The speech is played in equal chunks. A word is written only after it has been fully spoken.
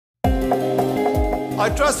I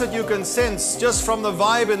trust that you can sense just from the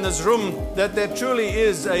vibe in this room that there truly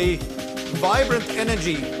is a vibrant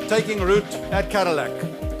energy taking root at Cadillac.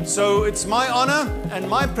 So it's my honor and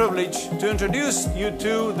my privilege to introduce you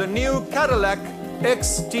to the new Cadillac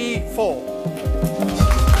XT4.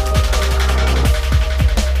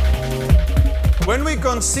 When we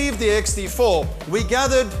conceived the XT4, we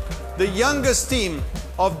gathered the youngest team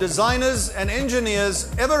of designers and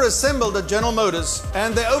engineers ever assembled at General Motors,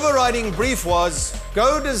 and their overriding brief was,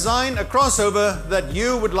 go design a crossover that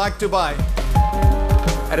you would like to buy.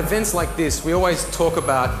 At events like this, we always talk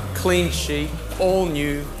about clean sheet, all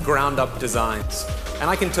new, ground up designs. And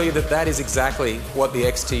I can tell you that that is exactly what the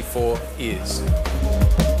XT4 is.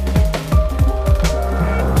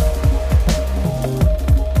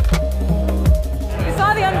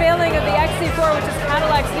 Unveiling of the XT4, which is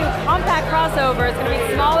Cadillac's new compact crossover. It's going to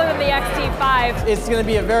be smaller than the XT5. It's going to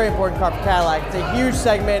be a very important car for Cadillac. It's a huge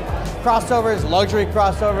segment. Crossovers, luxury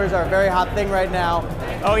crossovers are a very hot thing right now.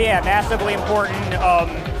 Oh yeah, massively important.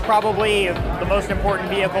 Probably the most important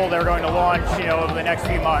vehicle they're going to launch, over the next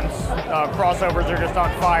few months. Crossovers are just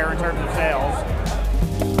on fire in terms of sales.